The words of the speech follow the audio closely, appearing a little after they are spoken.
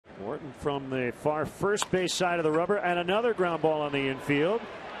Morton from the far first base side of the rubber, and another ground ball on the infield.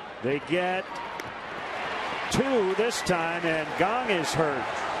 They get 2 this time, and Gong is hurt.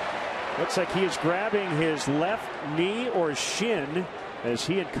 Looks like he is grabbing his left knee or shin as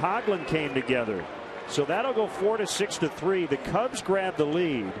he and Coghlan came together. So that'll go 4-6-3. The Cubs grab the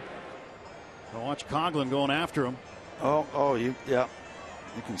lead. Well, watch Coghlan going after him. Yeah.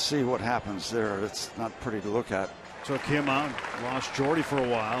 You can see what happens there. It's not pretty to look at. Took him out, lost Jordy for a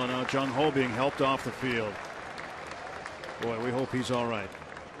while, and now Jung Ho being helped off the field. Boy, we hope he's all right.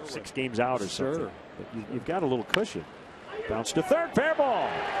 6 games out or something. But you've got a little cushion. Bounce to third, fair ball.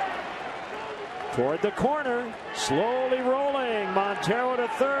 Toward the corner, slowly rolling. Montero to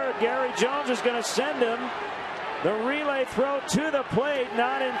third. Gary Jones is going to send him. The relay throw to the plate,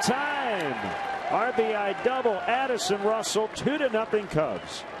 not in time. RBI double, Addison Russell, 2-0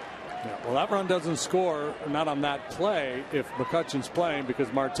 Cubs. Yeah, well, that run doesn't score, not on that play, if McCutchen's playing,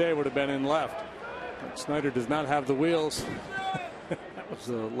 because Marte would have been in left. But Snyder does not have the wheels.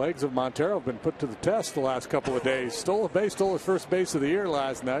 The legs of Montero have been put to the test the last couple of days. Stole a base, stole his first base of the year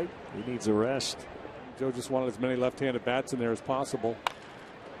last night. He needs a rest. Joe just wanted as many left-handed bats in there as possible.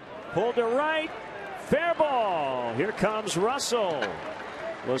 Pulled to right, fair ball. Here comes Russell.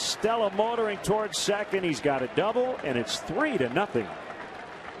 La Stella motoring towards second. He's got a double, and it's 3-0.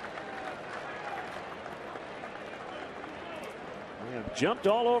 Jumped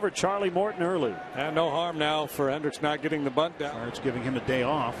all over Charlie Morton early. And no harm now for Hendricks not getting the bunt down. It's giving him a day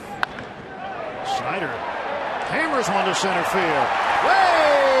off. Snyder hammers one to center field.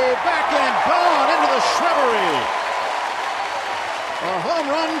 Way back and gone into the shrubbery. A home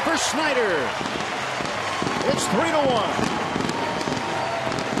run for Snyder. It's 3-1.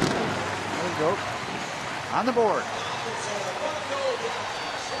 There you go. On the board.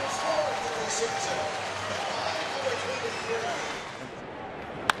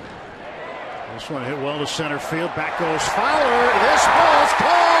 This one hit well to center field. Back goes Fowler. This ball's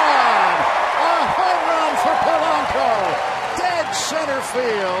gone. A home run for Polanco. Dead center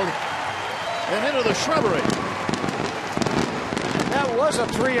field and into the shrubbery. That was a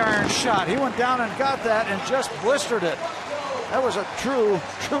 3-iron shot. He went down and got that and just blistered it. That was a true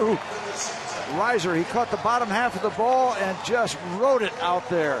riser. He caught the bottom half of the ball and just rode it out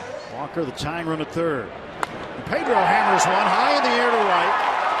there. Walker, the tying run at third. And Pedro hammers one high in the air to right.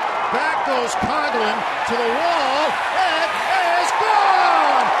 Back goes Coghlan to the wall. It is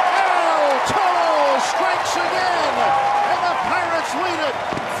gone! El Toro strikes again, and the Pirates lead it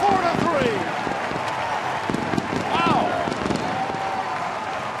 4-3. Wow!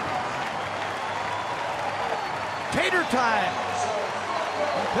 Tater time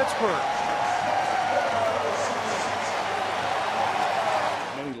in Pittsburgh.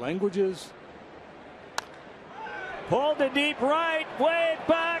 Many languages. Pulled to deep right, way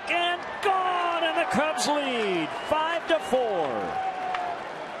back and gone, and the Cubs lead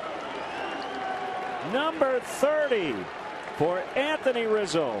 5-4. Number 30 for Anthony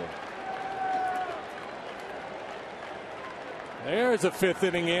Rizzo. There's a 5th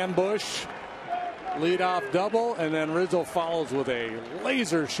inning ambush. Leadoff double, and then Rizzo follows with a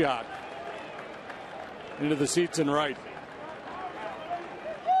laser shot into the seats and right.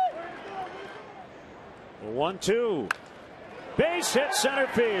 1-2. Base hit center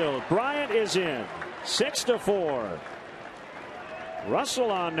field. Bryant is in. 6-4.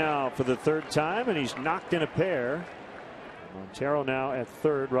 Russell on now for the 3rd time, and he's knocked in a pair. Montero now at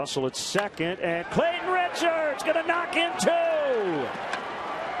 3rd. Russell at 2nd, and Clayton Richards going to knock in 2.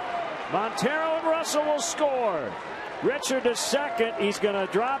 Montero and Russell will score. Richard to 2nd. He's going to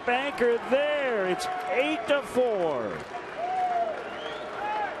drop anchor there. It's 8-4.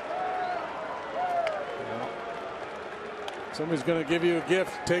 Somebody's going to give you a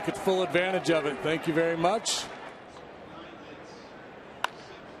gift. Take it full advantage of it. Thank you very much.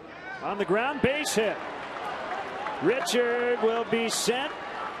 On the ground, base hit. Richard will be sent.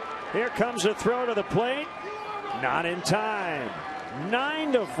 Here comes a throw to the plate. Not in time.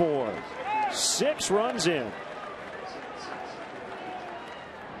 9-4. 6 runs in.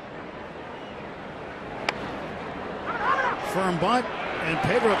 Firm bunt, and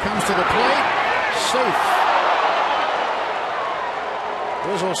Pedro comes to the plate. Safe.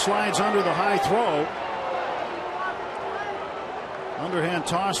 Rizzo slides under the high throw. Underhand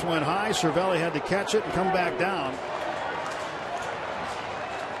toss went high. Cervelli had to catch it and come back down.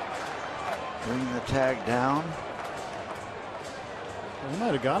 Bringing the tag down. Well, he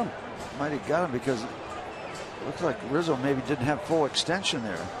might have got him. Might have got him because it looks like Rizzo maybe didn't have full extension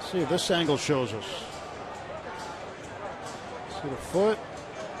there. See if this angle shows us. See the foot.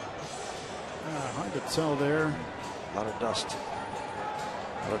 Hard to tell there. A lot of dust.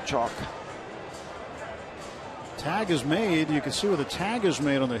 Or chalk. Tag is made. You can see where the tag is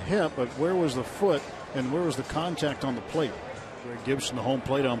made on the hip, but where was the foot and where was the contact on the plate? Greg Gibson, the home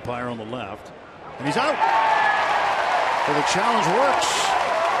plate umpire, on the left. And he's out. So the challenge works.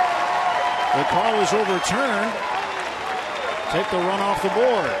 The call is overturned. Take the run off the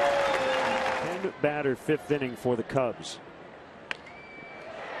board. 10-batter 5th inning for the Cubs.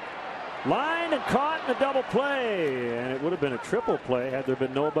 Line and caught in a double play, and it would have been a triple play had there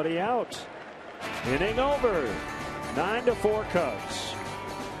been nobody out. Inning over. 9-4 Cubs.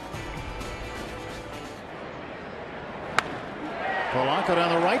 Polanco down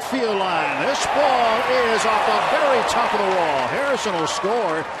the right field line. This ball is off the very top of the wall. Harrison will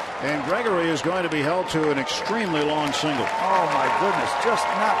score, and Gregory is going to be held to an extremely long single. Oh my goodness, just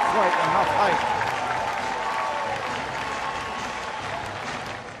not quite enough height.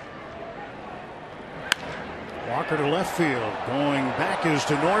 Walker to left field. Going back is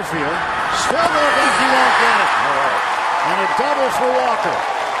to Norfield. Still going back, he won't get it. And a double for Walker.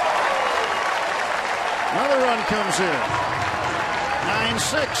 Another run comes in.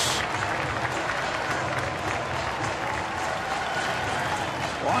 9-6.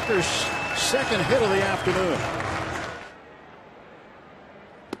 Walker's second hit of the afternoon.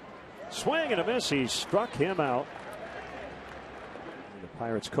 Swing and a miss. He struck him out. The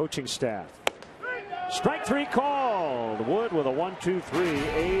Pirates coaching staff. Strike 3 called. Wood with a 1-2-3,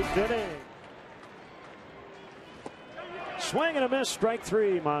 8th inning. Swing and a miss. Strike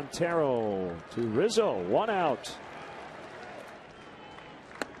 3. Montero to Rizzo. 1 out.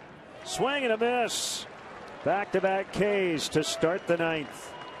 Swing and a miss. Back-to-back Ks to start the 9th.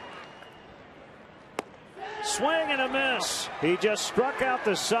 Swing and a miss. He just struck out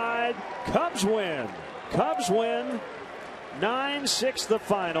the side. Cubs win. Cubs win. 9-6 the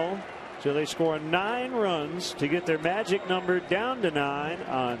final. So they score 9 runs to get their magic number down to 9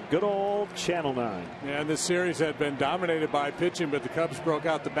 on good old Channel 9. Yeah, and this series had been dominated by pitching, but the Cubs broke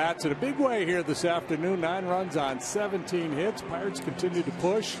out the bats in a big way here this afternoon. 9 runs on 17 hits. Pirates continued to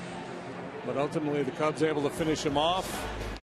push, but ultimately the Cubs able to finish them off.